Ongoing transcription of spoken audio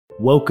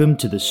Welcome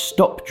to the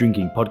Stop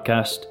Drinking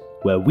podcast,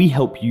 where we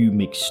help you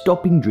make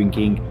stopping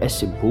drinking a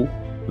simple,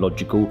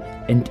 logical,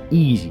 and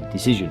easy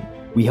decision.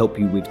 We help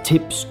you with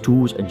tips,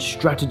 tools, and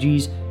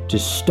strategies to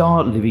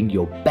start living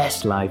your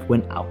best life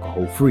when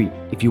alcohol-free.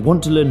 If you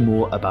want to learn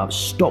more about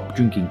stop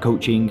drinking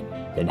coaching,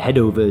 then head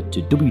over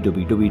to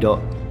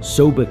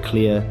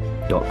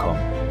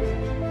www.soberclear.com.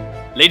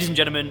 Ladies and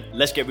gentlemen,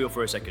 let's get real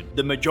for a second.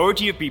 The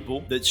majority of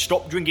people that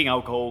stop drinking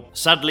alcohol,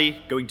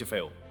 sadly, going to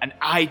fail. And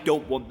I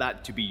don't want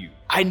that to be you.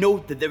 I know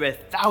that there are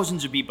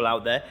thousands of people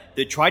out there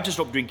that try to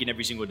stop drinking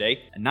every single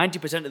day, and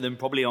 90% of them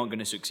probably aren't going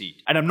to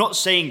succeed. And I'm not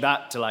saying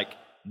that to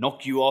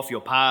knock you off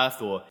your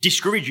path or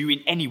discourage you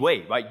in any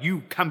way, right?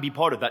 You can be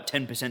part of that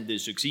 10% that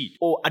succeed.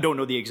 Or I don't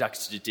know the exact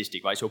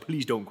statistic, right? So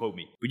please don't quote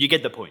me. But you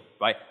get the point,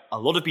 right? A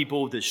lot of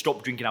people that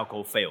stop drinking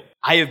alcohol fail.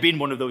 I have been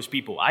one of those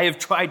people. I have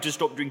tried to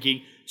stop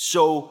drinking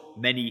so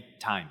many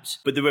times.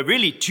 But there were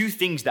really two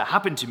things that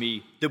happened to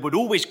me that would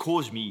always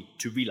cause me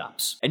to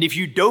relapse. And if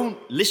you don't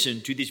listen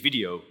to this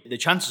video, the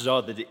chances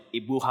are that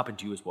it will happen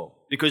to you as well.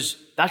 Because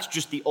that's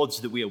just the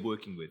odds that we are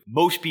working with.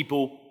 Most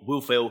people will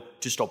fail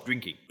to stop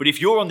drinking. But if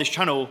you're on this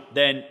channel,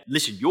 then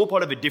listen, you're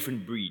part of a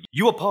different breed.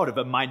 You are part of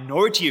a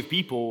minority of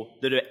people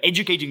that are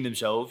educating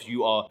themselves.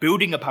 You are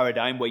building a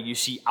paradigm where you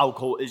see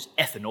alcohol as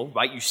ethanol,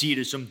 right? You see it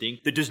as something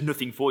that does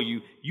nothing for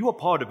you. You are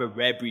part of a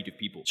rare breed of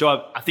people.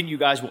 So I think you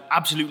guys will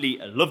absolutely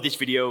love this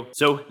video.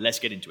 So let's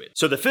get into it.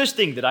 So the first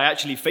thing that I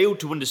actually failed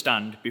to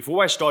understand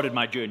before I started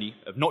my journey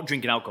of not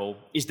drinking alcohol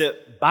is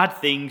that bad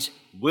things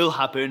will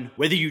happen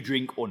whether you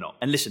drink or not.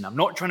 And listen, I'm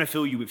not trying to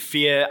fill you with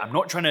fear. I'm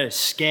not trying to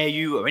scare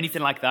you or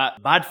anything like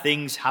that. Bad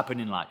things happen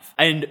in life.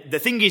 And the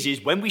thing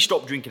is when we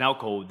stop drinking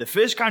alcohol, the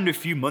first kind of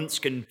few months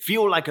can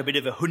feel like a bit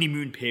of a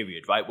honeymoon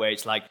period, right? Where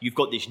it's like you've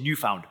got this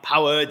newfound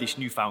power, this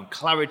newfound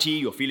clarity,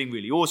 you're feeling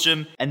really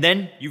awesome. And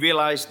then you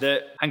realize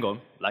that, hang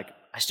on,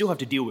 I still have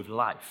to deal with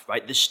life,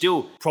 right? There's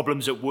still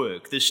problems at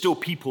work. There's still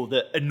people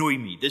that annoy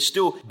me. There's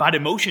still bad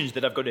emotions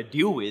that I've got to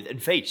deal with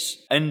and face.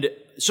 And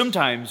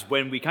sometimes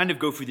when we kind of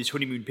go through this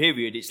honeymoon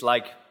period, it's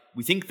like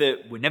we think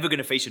that we're never going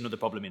to face another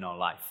problem in our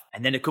life.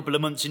 And then a couple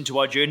of months into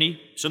our journey,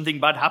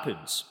 something bad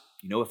happens.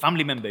 You know, a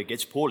family member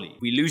gets poorly.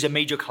 We lose a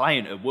major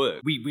client at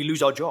work. We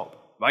lose our job,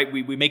 right?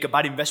 We make a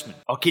bad investment.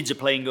 Our kids are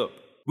playing up.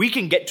 We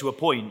can get to a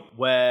point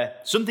where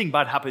something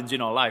bad happens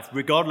in our life,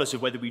 regardless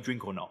of whether we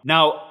drink or not.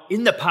 Now,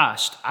 in the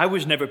past, I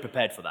was never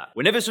prepared for that.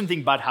 Whenever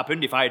something bad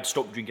happened, if I had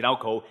stopped drinking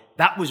alcohol,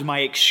 that was my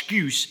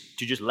excuse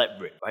to just let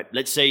rip, right?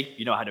 Let's say,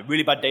 I had a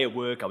really bad day at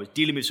work. I was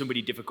dealing with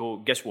somebody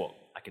difficult. Guess what?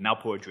 I can now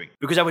pour a drink.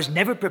 Because I was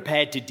never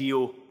prepared to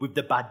deal with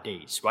the bad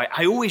days, right?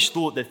 I always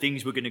thought that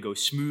things were going to go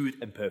smooth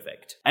and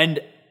perfect. And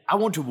I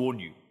want to warn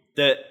you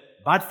that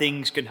bad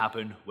things can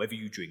happen whether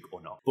you drink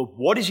or not. But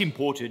what is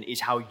important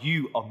is how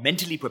you are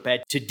mentally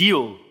prepared to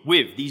deal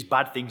with these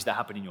bad things that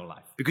happen in your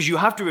life. Because you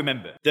have to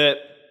remember that,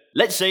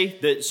 let's say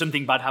that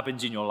something bad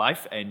happens in your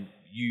life and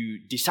you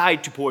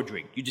decide to pour a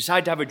drink. You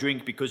decide to have a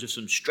drink because of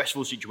some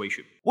stressful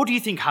situation. What do you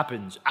think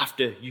happens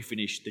after you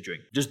finish the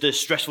drink? Does the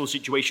stressful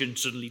situation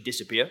suddenly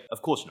disappear?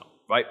 Of course not,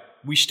 right?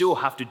 We still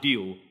have to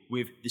deal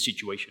with the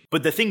situation.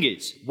 But the thing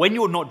is, when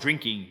you're not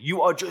drinking,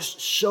 you are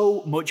just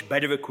so much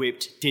better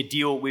equipped to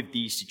deal with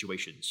these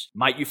situations.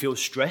 Might you feel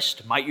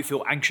stressed? Might you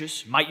feel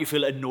anxious? Might you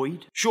feel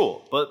annoyed?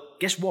 Sure, but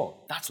guess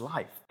what? That's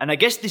life. And I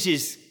guess this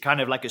is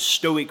kind of like a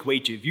stoic way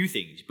to view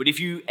things. But if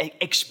you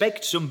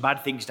expect some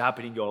bad things to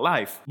happen in your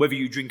life, whether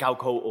you drink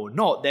alcohol or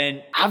not,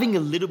 then having a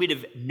little bit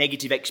of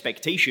negative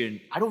expectation,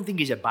 I don't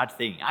think is a bad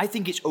thing. I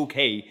think it's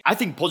okay. I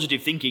think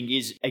positive thinking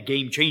is a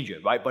game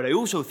changer, right? But I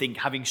also think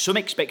having some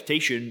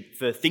expectation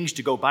for things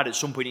to go bad at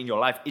some point in your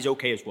life is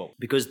okay as well.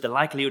 Because the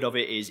likelihood of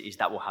it is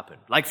that will happen.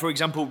 Like, for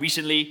example,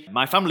 recently,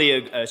 my family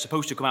are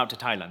supposed to come out to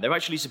Thailand. They're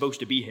actually supposed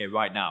to be here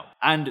right now.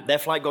 And their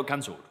flight got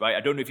cancelled, right?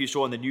 I don't know if you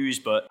saw on the news,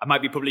 but I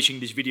might be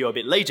publishing this video a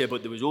bit later,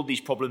 but there was all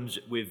these problems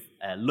with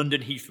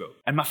London Heathrow.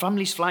 And my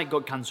family's flight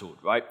got cancelled,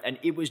 right? And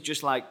it was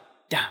just like,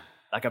 damn.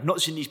 Like, I've not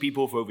seen these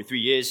people for over 3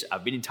 years.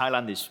 I've been in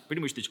Thailand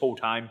pretty much this whole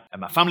time. And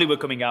my family were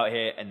coming out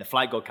here and the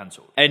flight got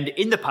cancelled. And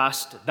in the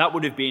past, that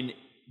would have been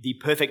the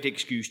perfect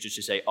excuse just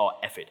to say, oh,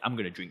 F it, I'm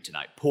going to drink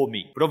tonight. Poor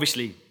me. But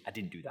obviously, I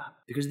didn't do that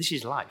because this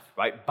is life,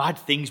 right? Bad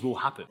things will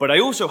happen. But I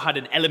also had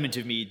an element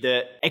of me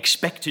that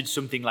expected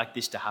something like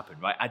this to happen,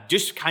 right? I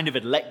just kind of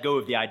had let go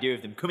of the idea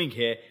of them coming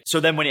here. So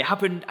then when it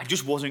happened, I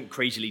just wasn't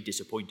crazily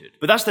disappointed.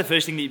 But that's the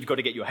first thing that you've got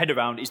to get your head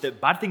around is that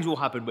bad things will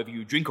happen whether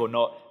you drink or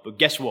not. But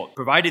guess what?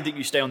 Provided that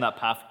you stay on that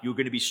path, you're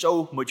going to be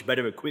so much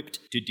better equipped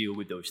to deal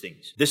with those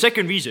things. The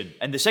second reason,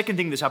 and the second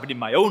thing that's happened in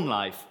my own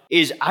life,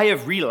 is I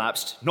have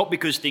relapsed not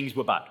because things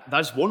were bad.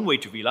 That's one way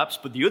to relapse,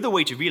 but the other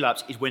way to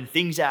relapse is when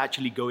things are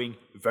actually going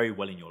very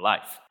well in your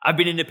life. I've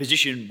been in a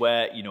position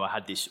where, I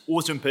had this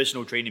awesome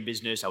personal training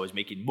business. I was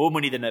making more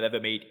money than I've ever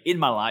made in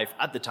my life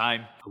at the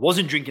time. I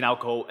wasn't drinking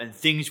alcohol and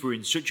things were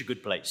in such a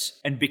good place.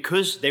 And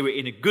because they were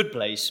in a good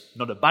place,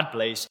 not a bad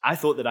place, I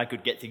thought that I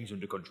could get things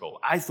under control.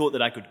 I thought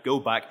that I could go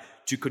back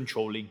to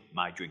controlling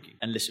my drinking.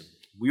 And listen,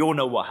 We all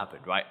know what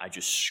happened, right? I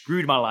just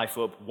screwed my life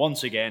up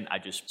once again. I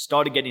just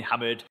started getting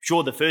hammered.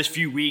 Sure, the first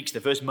few weeks,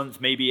 the first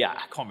month maybe,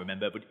 I can't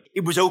remember, but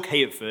it was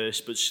okay at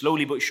first, but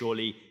slowly but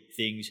surely,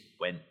 things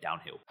went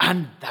downhill.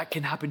 And that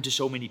can happen to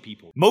so many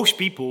people. Most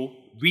people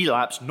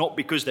relapse not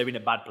because they're in a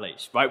bad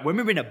place, right? When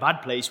we're in a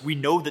bad place, we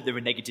know that there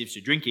are negatives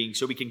to drinking,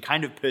 so we can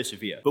kind of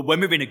persevere. But when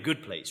we're in a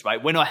good place,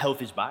 right? When our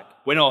health is back,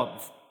 when our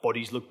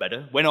bodies look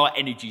better, when our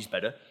energy's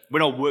better,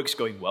 when our work's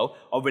going well,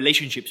 our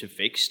relationships are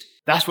fixed,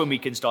 that's when we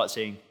can start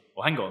saying,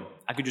 well, hang on,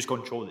 I could just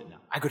control it now.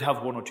 I could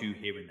have one or two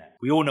here and there.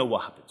 We all know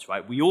what happens,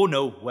 right? We all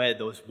know where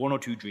those one or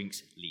two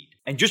drinks lead.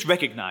 And just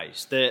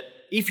recognize that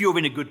if you're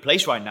in a good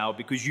place right now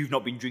because you've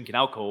not been drinking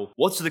alcohol,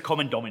 what's the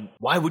common dominant?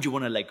 Why would you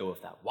want to let go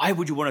of that? Why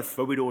would you want to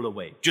throw it all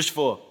away? Just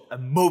for a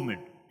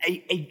moment,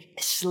 a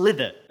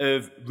slither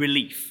of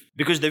relief.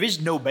 Because there is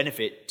no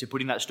benefit to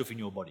putting that stuff in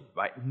your body,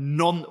 right?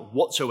 None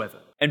whatsoever.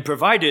 And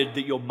provided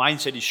that your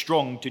mindset is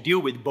strong to deal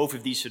with both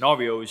of these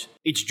scenarios,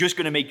 it's just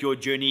going to make your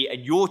journey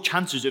and your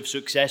chances of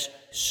success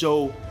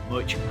so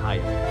much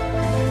higher.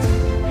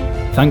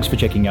 Thanks for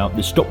checking out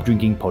the Stop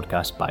Drinking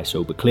podcast by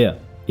Sober Clear.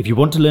 If you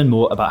want to learn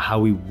more about how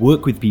we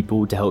work with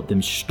people to help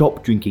them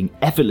stop drinking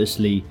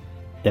effortlessly,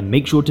 then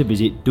make sure to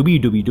visit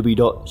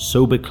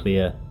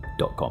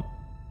www.soberclear.com.